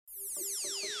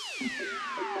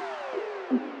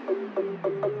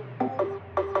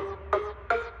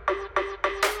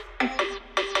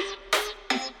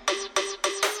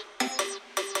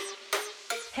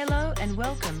Hello and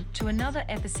welcome to another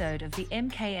episode of the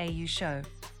MKAU Show.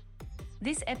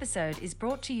 This episode is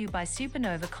brought to you by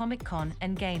Supernova Comic Con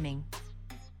and Gaming.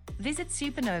 Visit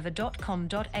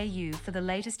supernova.com.au for the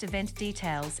latest event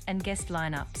details and guest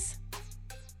lineups.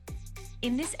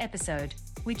 In this episode,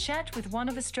 we chat with one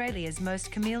of Australia's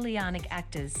most chameleonic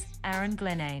actors,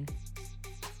 Glenane.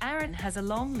 Aaron has a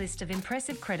long list of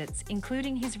impressive credits,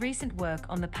 including his recent work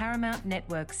on the Paramount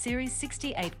Network series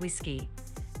 68 Whiskey,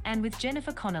 and with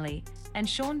Jennifer Connelly and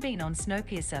Sean Bean on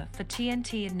Snowpiercer for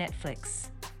TNT and Netflix.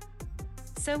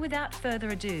 So without further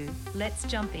ado, let's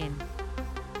jump in.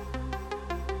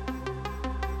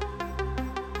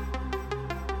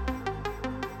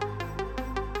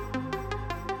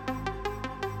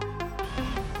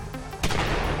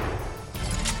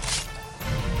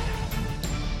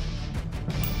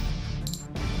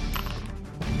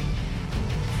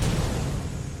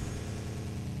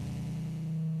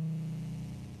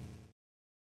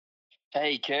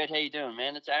 Hey Kurt, how you doing,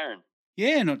 man? It's Aaron.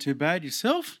 Yeah, not too bad.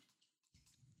 Yourself?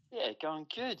 Yeah, going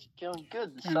good. The Going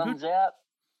sun's out.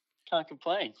 Can't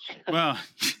complain. Well,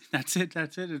 that's it.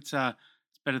 It's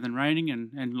better than raining.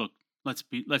 And look, let's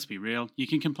be real. You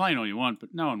can complain all you want,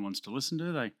 but no one wants to listen,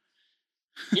 do they?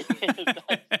 Yeah,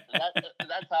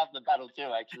 that's half the battle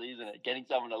too, actually, isn't it? Getting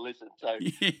someone to listen. So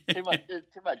Yeah. too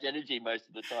much energy most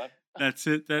of the time. That's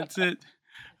it.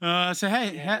 So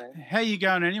hey, how you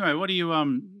going anyway? What are you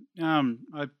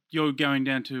you're going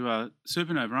down to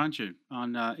Supernova, aren't you?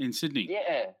 On in Sydney.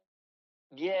 Yeah.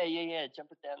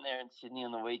 Jumping down there in Sydney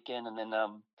on the weekend, and then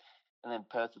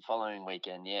Perth the following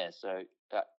weekend. Yeah, so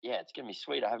it's gonna be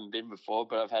sweet. I haven't been before,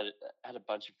 but I've had a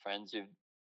bunch of friends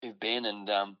who've been, and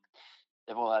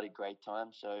they've all had a great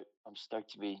time. So I'm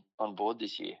stoked to be on board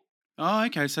this year. Oh,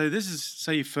 okay. So this is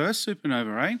your first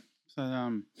Supernova, eh?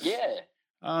 So Yeah.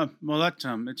 well, that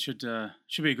it should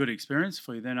be a good experience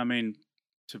for you then. I mean,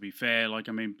 to be fair,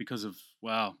 because the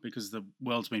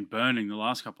world's been burning the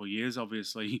last couple of years,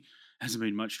 obviously hasn't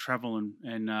been much travel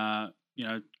and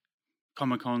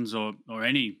Comic Cons or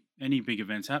any big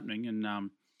events happening,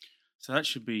 and so that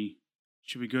should be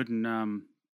good. And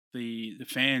the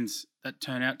fans that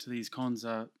turn out to these cons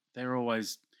they're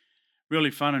always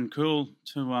really fun and cool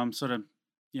to sort of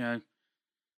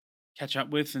catch up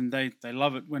with, and they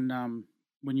love it when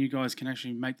you guys can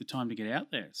actually make the time to get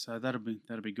out there. So that'll be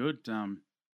good.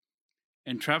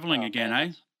 And traveling again, man,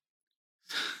 eh?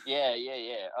 Yeah.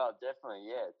 Oh, definitely.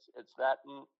 Yeah, it's that,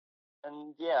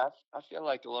 and yeah, I feel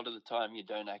like a lot of the time you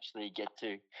don't actually get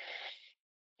to,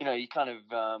 you kind of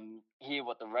hear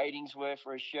what the ratings were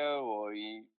for a show, or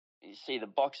you see the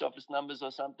box office numbers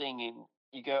or something, and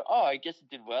you go, oh, I guess it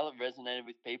did well. It resonated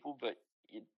with people, but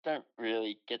you don't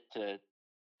really get to.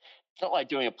 It's not like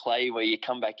doing a play where you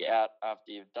come back out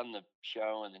after you've done the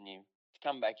show and then you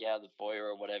come back out of the foyer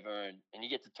or whatever, and you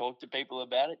get to talk to people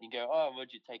about it, and you go, oh,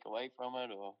 what'd you take away from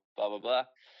it, or blah, blah, blah.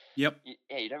 Yep.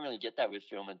 You don't really get that with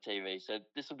film and TV, so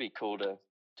this will be cool to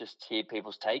just hear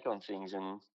people's take on things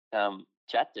and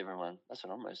chat to everyone. That's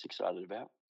what I'm most excited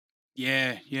about.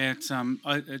 Yeah. It's I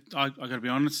got to be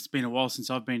honest. It's been a while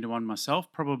since I've been to one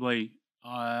myself. Probably,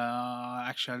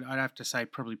 actually, I'd have to say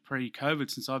probably pre-COVID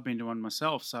since I've been to one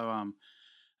myself. So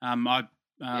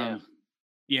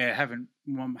haven't.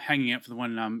 I'm hanging out for the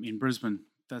one in Brisbane.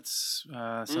 That's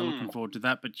so looking forward to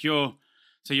that. But you're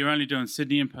only doing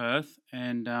Sydney and Perth,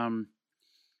 and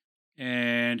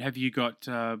have you got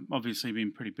obviously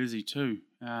been pretty busy too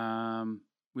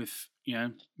with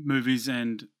movies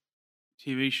and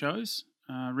TV shows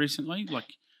recently?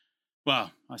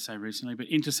 Well, I say recently, but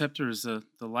Interceptor is the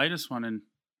latest one, and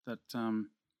that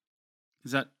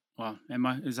is that. Well,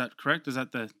 is that correct? Is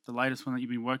that the latest one that you've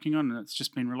been working on, and it's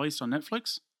just been released on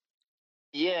Netflix?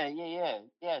 Yeah.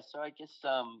 So I guess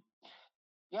I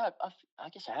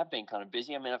guess I have been kind of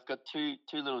busy. I mean, I've got two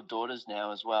little daughters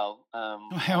now as well.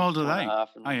 How old are they?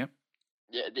 Oh, yeah.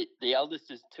 Yeah, the eldest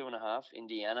is 2.5,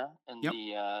 Indiana, and Yep.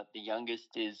 the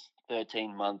youngest is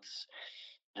 13 months.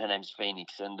 Her name's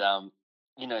Phoenix, and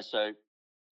so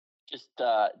just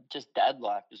dad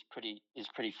life is pretty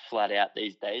flat out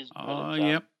these days. Oh,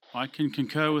 yep. I can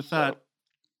concur with that.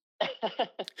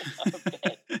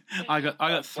 I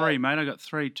got three, mate. I got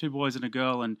three, 2 boys and a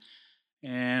girl, and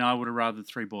I would have rather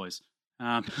 3 boys.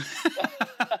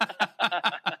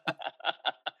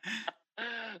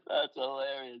 That's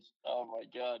hilarious. Oh my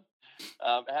god.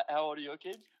 How old are your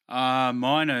kids?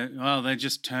 Mine are, they're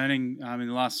just turning in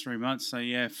the last 3 months. So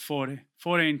yeah,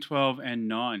 14, 12 and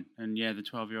 9. And yeah, the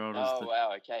 12-year-old is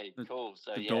wow, okay, cool.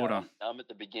 So the yeah, daughter. I'm at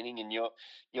the beginning, and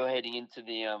you're heading into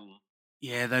the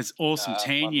Yeah, those awesome My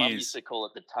teen mum used years. to call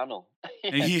it the tunnel.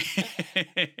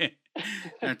 Yeah,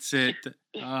 that's it.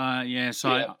 Yeah,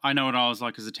 so Yeah. I know what I was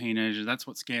like as a teenager. That's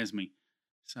what scares me.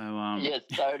 So Yes,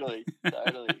 totally,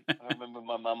 totally. I remember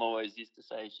my mum always used to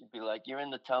say, she'd be like, "You're in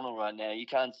the tunnel right now. You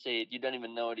can't see it. You don't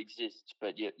even know it exists,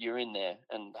 but you're in there,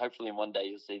 and hopefully one day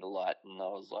you'll see the light." And I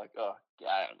was like, "Oh,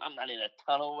 God, I'm not in a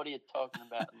tunnel. What are you talking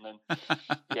about?" And then,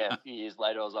 yeah, a few years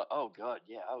later, I was like, "Oh God,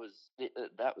 yeah,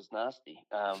 that was nasty."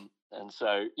 And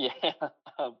so, yeah,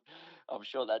 um, I'm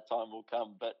sure that time will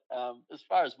come. But as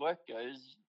far as work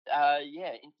goes,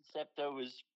 yeah, Interceptor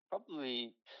was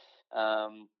probably.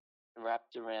 Um,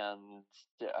 Wrapped around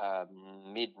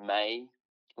mid-May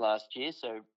last year.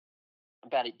 So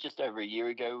about just over a year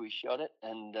ago, we shot it,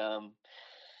 and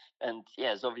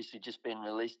yeah, it's obviously just been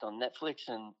released on Netflix,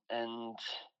 and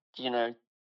you know,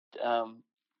 um,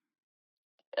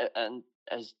 and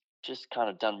has just kind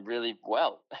of done really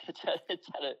well. It's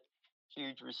had a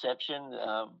huge reception,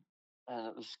 and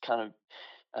it was kind of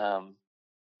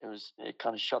it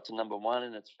kind of shot to number one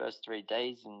in its first 3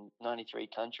 days in 93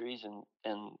 countries,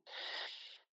 and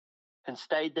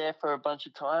stayed there for a bunch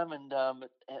of time, and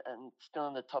still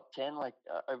in the top 10 like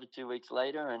over 2 weeks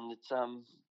later, and it's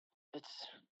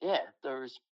yeah,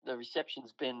 the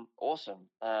reception's been awesome.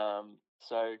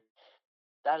 So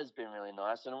that has been really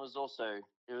nice, and it was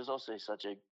also such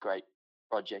a great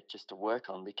project just to work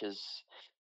on, because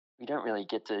we don't really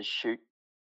get to shoot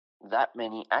that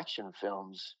many action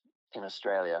films in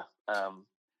Australia.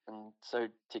 And so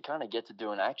to kind of get to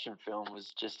do an action film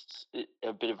was just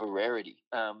a bit of a rarity.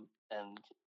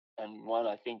 And one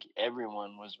I think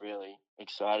everyone was really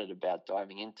excited about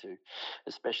diving into,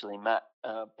 especially Matt.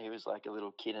 He was like a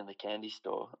little kid in the candy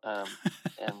store,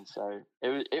 and so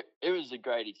it was a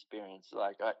great experience.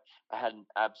 Like I had an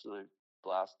absolute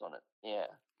blast on it. Yeah.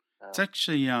 it's Um,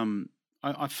 actually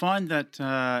I find that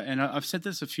and I've said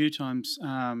this a few times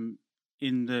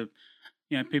in the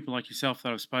people like yourself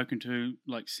that I've spoken to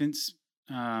like since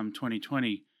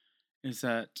 2020 is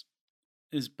that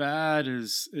as bad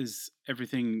as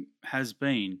everything has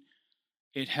been,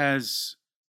 it has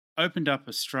opened up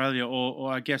Australia, or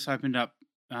I guess opened up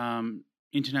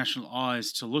international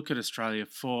eyes to look at Australia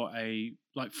for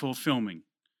for filming.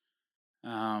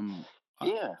 Um, I,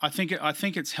 yeah. I think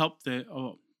it's helped the.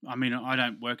 Oh, I mean, I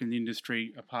don't work in the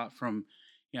industry apart from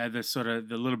the sort of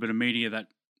the little bit of media that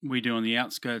we do on the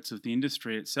outskirts of the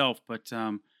industry itself, but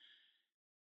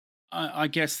I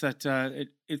guess that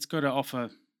it's got to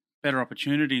offer better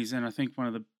opportunities, and I think one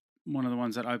of the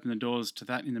ones that opened the doors to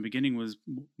that in the beginning was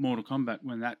Mortal Kombat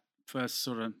when that first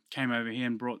sort of came over here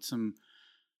and brought some,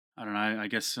 I don't know, I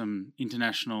guess some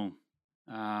international,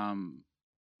 um,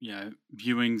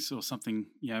 viewings or something,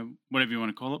 whatever you want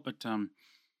to call it. But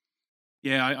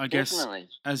yeah, I guess Definitely.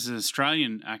 as an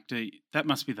Australian actor, that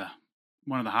must be the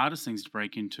one of the hardest things to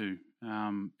break into,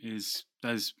 is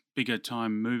those bigger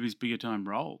time movies, bigger time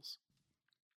roles.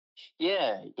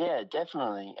 Yeah, yeah,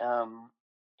 definitely.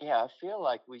 Yeah, I feel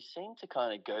like we seem to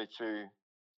kind of go through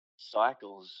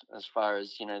cycles as far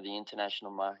as, the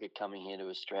international market coming here to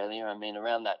Australia. I mean,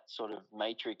 around that sort of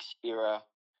Matrix era,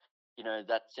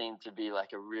 that seemed to be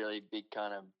like a really big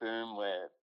kind of boom where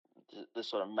the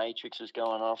sort of Matrix was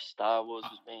going off, Star Wars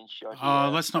was being shot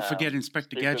here, Let's not forget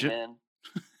Inspector Gadget. Superman.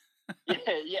 Yeah,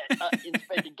 yeah,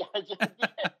 Inspector Gadget,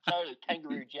 yeah, totally,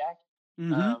 Kangaroo Jack.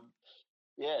 Hmm. Um,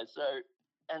 yeah, so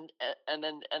and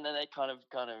then they kind of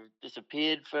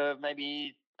disappeared for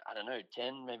maybe, I don't know,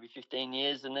 10, maybe 15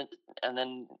 years, and then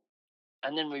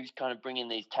and then we kind of bring in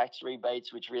these tax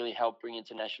rebates, which really help bring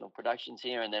international productions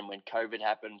here. And then when COVID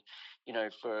happened,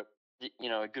 for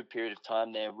a good period of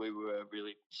time there, we were a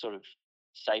really sort of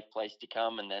safe place to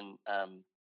come and then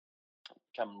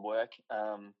come and work.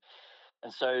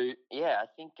 And so, yeah, I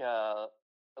think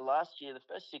last year, the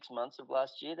first 6 months of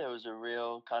last year, there was a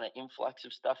real kind of influx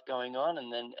of stuff going on,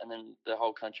 and then the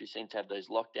whole country seemed to have those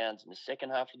lockdowns in the second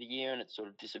half of the year, and it sort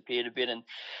of disappeared a bit.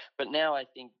 But now I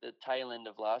think the tail end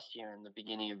of last year and the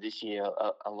beginning of this year,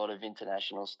 a lot of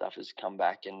international stuff has come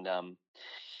back, and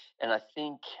I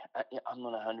think I'm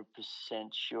not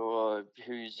 100% sure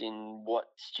who's in what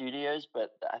studios,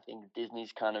 but I think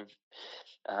Disney's kind of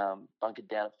bunkered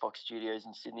down at Fox Studios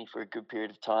in Sydney for a good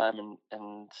period of time,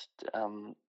 and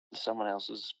someone else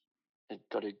has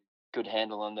got a good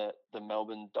handle on the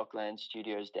Melbourne Dockland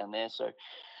studios down there. So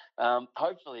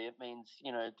hopefully it means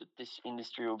that this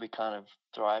industry will be kind of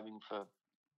thriving for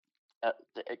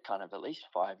kind of at least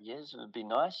 5 years. It would be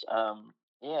nice.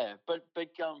 Yeah, but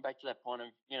going back to that point of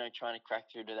trying to crack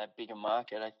through to that bigger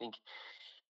market, I think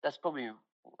that's probably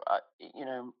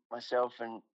myself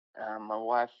and my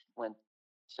wife went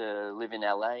to live in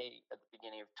LA at the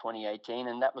beginning of 2018,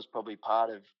 and that was probably part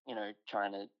of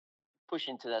trying to push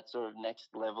into that sort of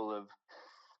next level of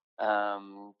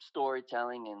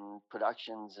storytelling and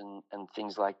productions and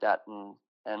things like that, and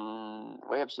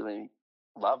we absolutely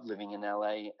love living in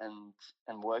LA and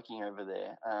working over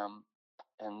there.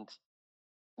 And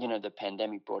the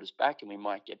pandemic brought us back, and we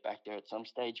might get back there at some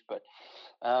stage. But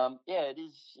it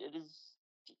is.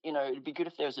 It'd be good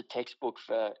if there was a textbook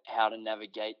for how to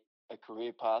navigate a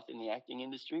career path in the acting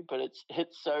industry. But it's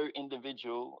so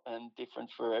individual and different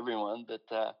for everyone that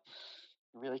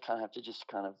you really kind of have to just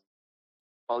kind of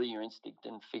follow your instinct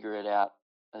and figure it out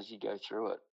as you go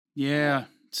through it. Yeah,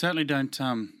 certainly don't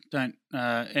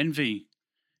envy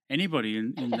anybody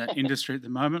in that industry at the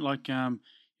moment. Like,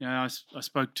 I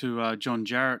spoke to John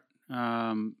Jarrett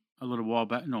a little while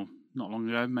back, no, not long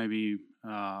ago, maybe,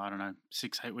 I don't know,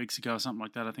 6-8 weeks ago or something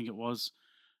like that, I think it was.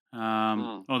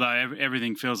 Although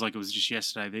everything feels like it was just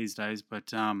yesterday these days.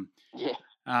 But, but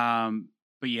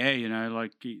yeah,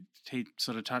 like he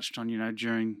sort of touched on,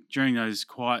 during those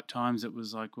quiet times, it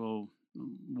was like, well,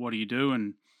 what do you do?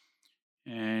 And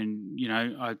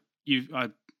I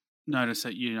noticed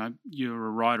that you're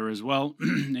a writer as well,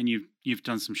 and you've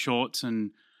done some shorts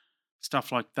and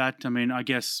stuff like that. I mean, I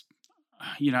guess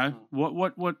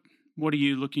what are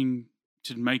you looking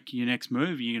to make your next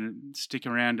move? Are you going to stick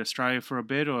around Australia for a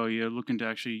bit, or are you looking to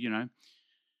actually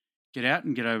get out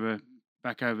and get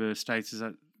back over the States? Is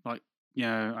that like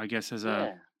I guess as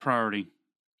a priority?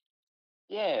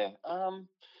 Yeah,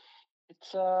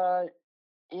 it's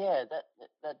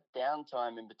that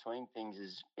downtime in between things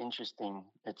is interesting.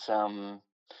 It's the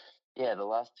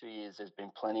last 2 years there's been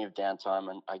plenty of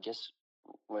downtime, and I guess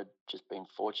we've just been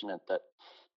fortunate that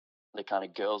the kind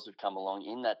of girls have come along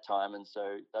in that time, and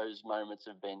so those moments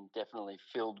have been definitely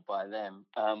filled by them.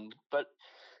 But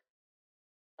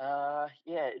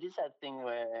it is that thing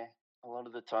where a lot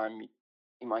of the time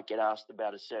you might get asked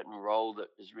about a certain role that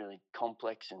is really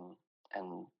complex and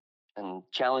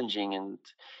challenging, and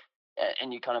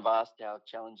you kind of asked how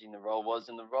challenging the role was,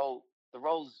 and the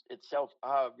roles itself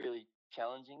are really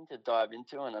challenging to dive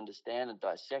into and understand and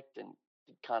dissect and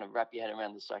kind of wrap your head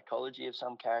around the psychology of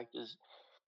some characters.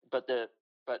 But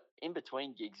in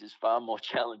between gigs is far more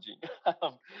challenging.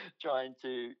 Trying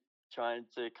to kind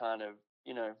of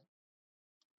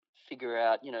figure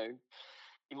out,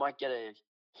 you might get a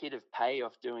hit of pay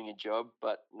off doing a job,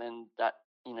 but then that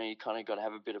you kind of got to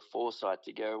have a bit of foresight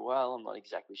to go, well, I'm not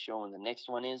exactly sure when the next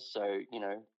one is. So,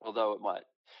 although it might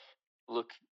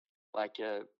look like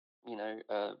a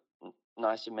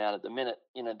nice amount at the minute,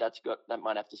 that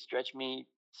might have to stretch me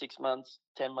 6 months,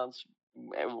 10 months,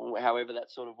 however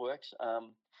that sort of works.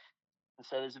 And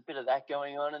so there's a bit of that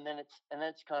going on, and then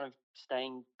it's kind of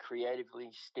staying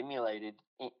creatively stimulated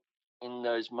in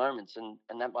those moments, and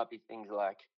that might be things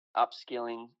like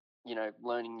upskilling,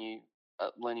 learning new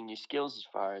skills. As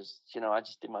far as I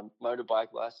just did my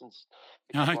motorbike license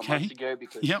a couple of months ago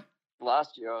because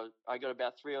last year I got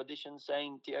about 3 auditions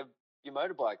saying, "Do you have your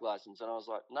motorbike license?" And I was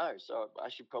like, "No," so I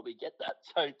should probably get that.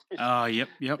 So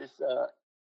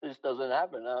this doesn't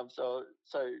happen. So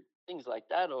things like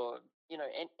that, or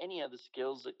any other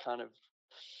skills that kind of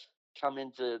come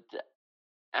into the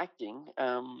acting,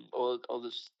 or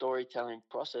the storytelling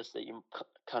process that you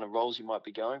kind of roles you might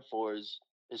be going for is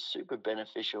super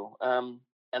beneficial. And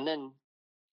then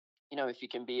if you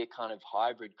can be a kind of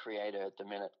hybrid creator at the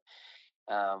minute,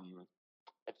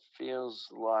 it feels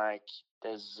like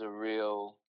there's a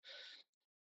real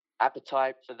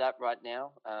appetite for that right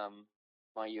now.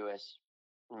 My US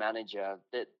manager,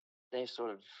 that their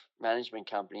sort of management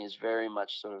company is very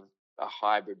much sort of a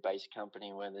hybrid based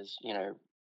company where there's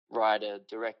writer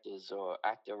directors or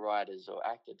actor writers or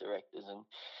actor directors, and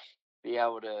be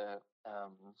able to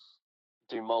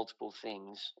do multiple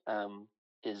things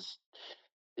is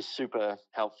super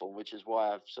helpful, which is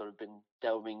why I've sort of been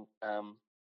delving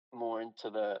more into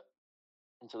the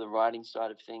writing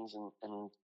side of things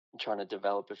and trying to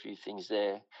develop a few things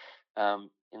there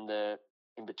in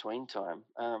between time.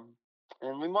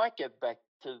 And we might get back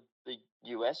to the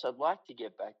US. I'd like to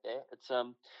get back there. It's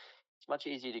much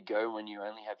easier to go when you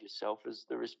only have yourself as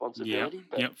the responsibility.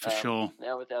 But for sure.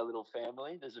 Now with our little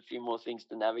family, there's a few more things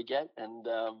to navigate, and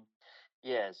we'll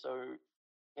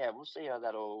see how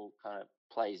that all kind of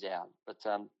plays out. But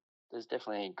there's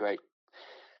definitely a great,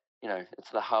 it's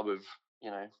the hub of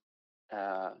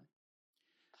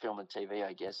film and TV,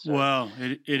 I guess. So, well,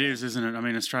 it is, isn't it? I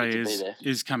mean, Australia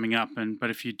is coming up, but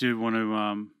if you do want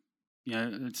to,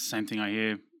 it's the same thing I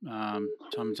hear time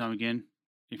and time again.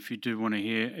 If you do want to,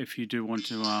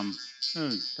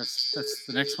 that's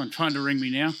the next one trying to ring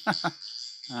me now.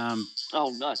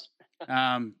 Oh, nice.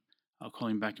 I'll call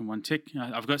him back in one tick.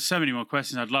 I've got so many more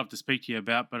questions I'd love to speak to you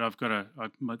about, but I've got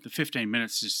the 15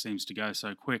 minutes just seems to go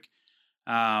so quick.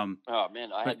 Oh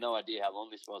man, I had no idea how long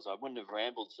this was. I wouldn't have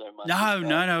rambled so much.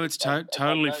 No, it's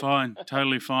totally fine.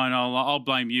 Totally fine. I'll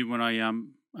blame you when I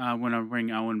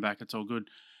ring Owen back. It's all good.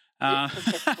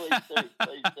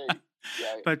 Please do.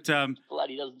 Yeah, but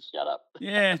bloody doesn't shut up.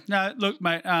 Yeah, no, look,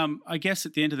 mate. I guess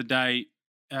at the end of the day,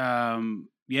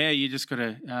 you just got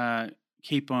to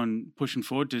keep on pushing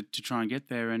forward to try and get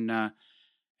there. And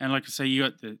like I say, you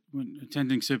got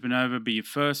attending Supernova be your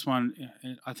first one.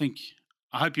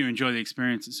 I hope you enjoy the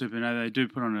experience at Supernova. They do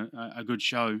put on a good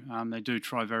show. They do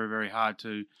try very, very hard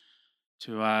to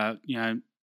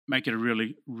make it a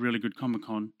really, really good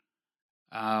Comic-Con.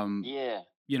 And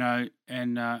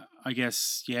I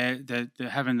guess they're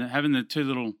having the two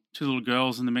little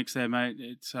girls in the mix there, mate.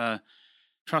 It's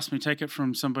trust me, take it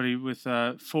from somebody with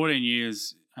 14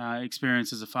 years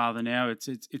experience as a father now.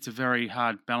 It's a very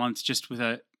hard balance just with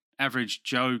a average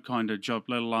Joe kind of job,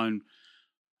 let alone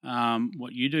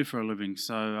what you do for a living.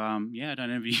 So I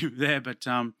don't envy you there, but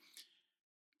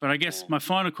I guess my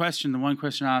final question, the one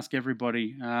question I ask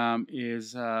everybody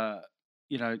is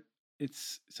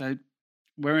it's so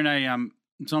we're in a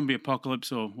zombie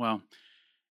apocalypse, or well,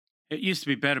 it used to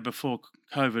be better before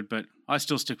COVID, but I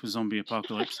still stick with zombie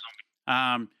apocalypse.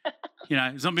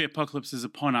 Zombie apocalypse is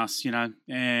upon us,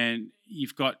 and you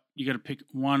got to pick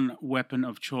one weapon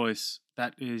of choice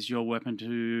that is your weapon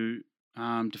to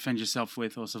defend yourself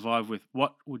with or survive with.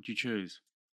 What would you choose?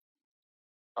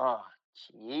 Oh,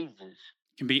 Jesus.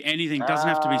 It can be anything. It doesn't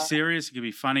have to be serious. It can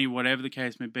be funny, whatever the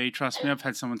case may be. Trust me, I've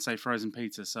had someone say frozen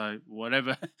pizza, so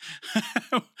whatever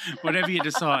you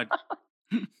decide.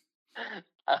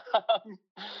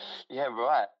 Yeah,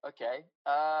 right. Okay.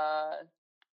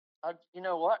 You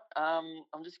know what?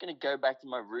 I'm just going to go back to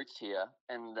my roots here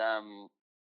and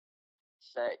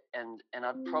say, and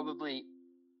I'd probably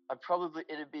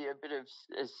it'd be a bit of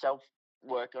self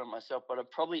work on myself, but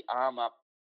I'd probably arm up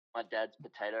my dad's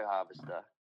potato harvester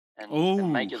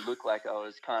and make it look like I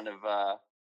was kind of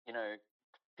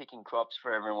picking crops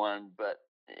for everyone, but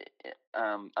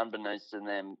unbeknownst to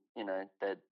them,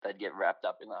 they'd get wrapped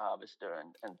up in the harvester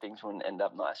and things wouldn't end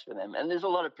up nice for them. And there's a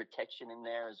lot of protection in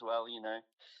there as well,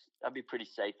 I'd be pretty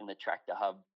safe in the tractor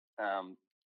hub.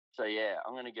 So yeah,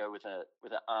 I'm going to go with an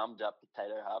armed up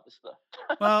potato harvester.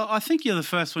 Well, I think you're the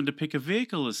first one to pick a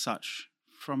vehicle as such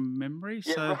from memory.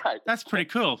 Yeah, so right. That's pretty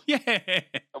cool. Yeah.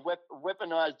 A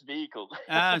weaponized vehicle.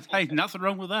 Hey, nothing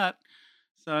wrong with that.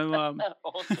 So,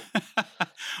 awesome.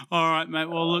 All right, mate.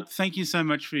 Well, look, thank you so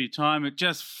much for your time. It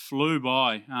just flew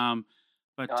by.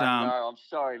 But I know. I'm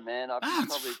sorry, man. I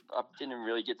didn't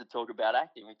really get to talk about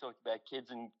acting. We talked about kids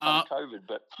and COVID,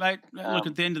 but mate, look,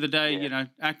 at the end of the day,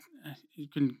 you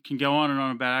can go on and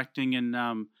on about acting,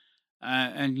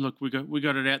 and look, we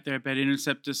got it out there about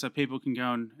Interceptor, so people can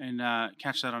go and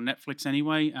catch that on Netflix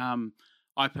anyway.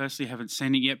 I personally haven't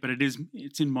seen it yet, but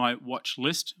it's in my watch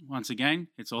list. Once again,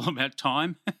 it's all about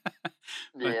time.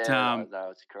 But, no,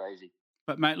 it's crazy.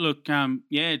 But mate, look,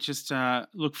 just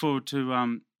look forward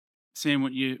to seeing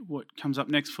what comes up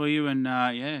next for you, and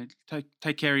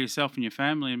take care of yourself and your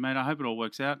family, and mate, I hope it all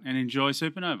works out, and enjoy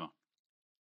Supernova.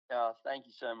 Oh, thank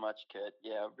you so much, Kurt.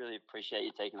 Yeah, I really appreciate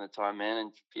you taking the time, man.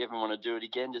 And if you ever want to do it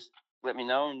again, just let me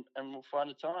know and we'll find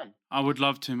a time. I would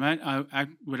love to, mate. I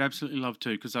would absolutely love to,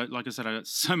 because like I said, I got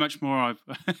so much more I've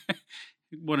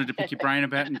wanted to pick your brain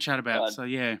about and chat about. So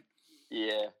yeah.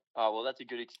 Yeah. Oh, well, that's a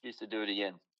good excuse to do it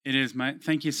again. It is, mate.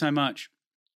 Thank you so much.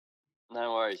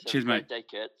 No worries. Cheers, mate. Great day,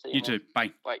 Kurt. See you, you too.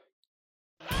 Bye. Bye.